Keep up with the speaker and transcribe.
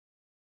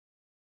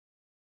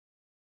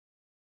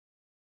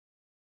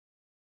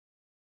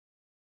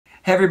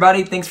Hey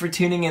everybody, thanks for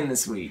tuning in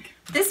this week.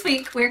 This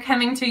week we're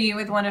coming to you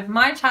with one of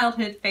my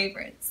childhood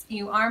favorites,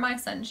 You Are My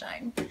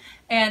Sunshine.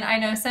 And I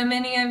know so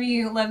many of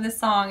you love this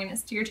song and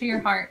it's dear to your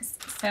hearts.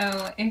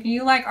 So if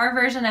you like our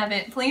version of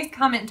it, please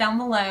comment down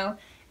below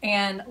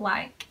and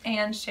like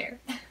and share.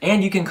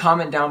 And you can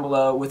comment down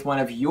below with one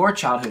of your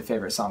childhood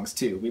favorite songs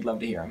too. We'd love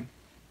to hear them.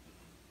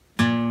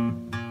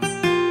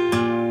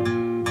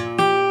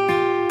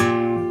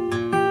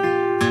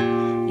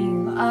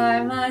 You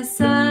are my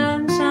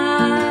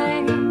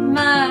sunshine,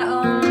 my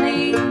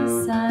only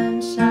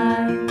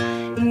sunshine.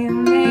 You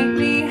make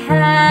me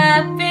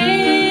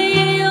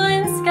happy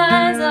when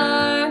skies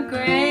are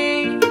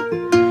gray.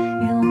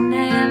 You'll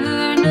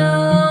never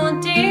know,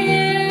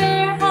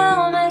 dear,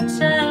 how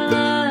much I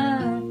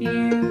love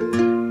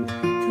you.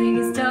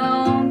 Please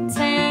don't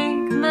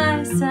take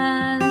my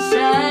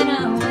sunshine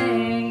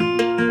away.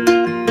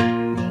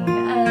 The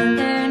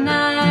other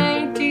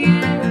night,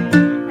 dear,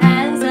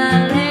 as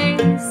I lay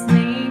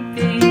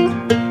sleeping,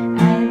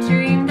 I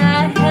dreamed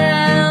I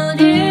held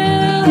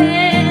you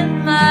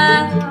in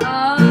my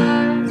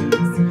arms.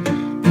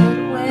 But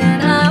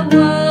when I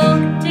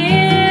woke,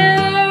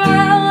 dear, I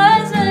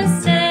was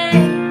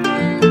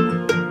mistaken.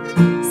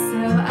 So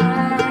I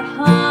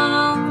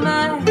hung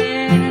my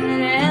head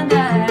and I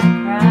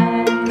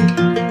cried.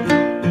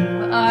 You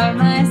are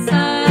my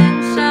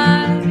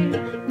sunshine,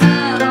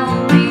 my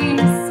only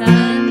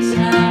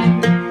sunshine.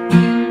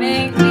 You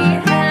make me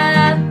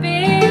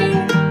happy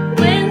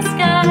when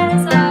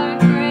skies are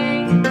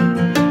gray.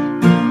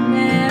 You'll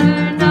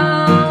never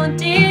know,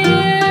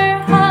 dear,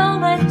 how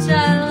much I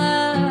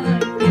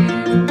love you.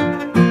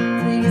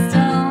 Please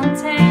don't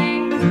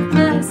take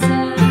my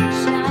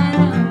sunshine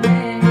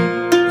away.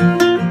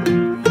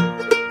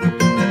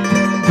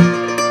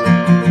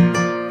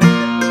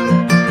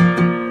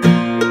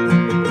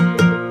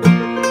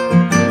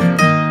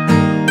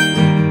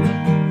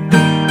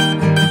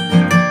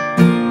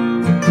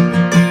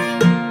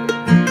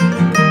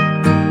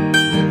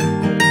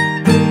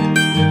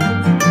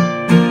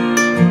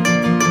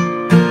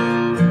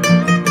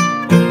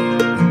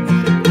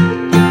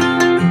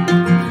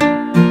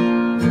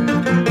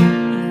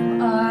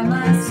 You are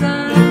my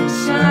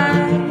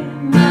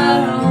sunshine,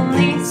 my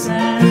only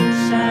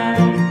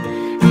sunshine.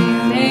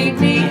 You make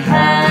me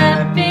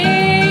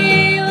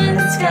happy when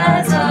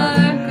skies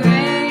are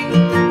gray.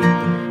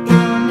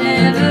 You'll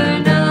never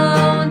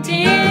know,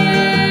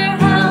 dear,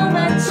 how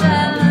much I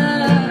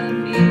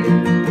love you.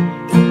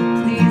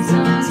 Please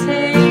don't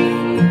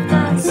take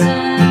my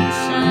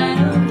sunshine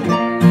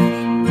away.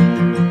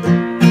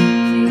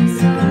 Please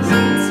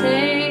don't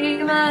take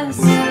my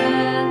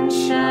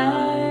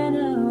sunshine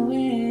away.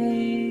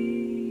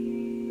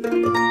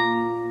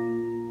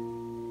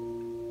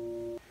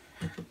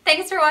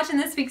 Thanks for watching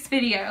this week's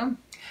video.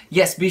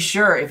 Yes, be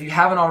sure, if you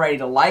haven't already,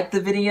 to like the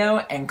video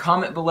and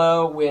comment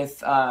below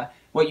with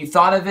what you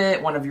thought of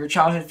it, one of your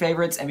childhood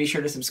favorites, and be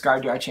sure to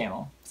subscribe to our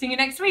channel. See you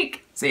next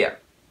week. See ya.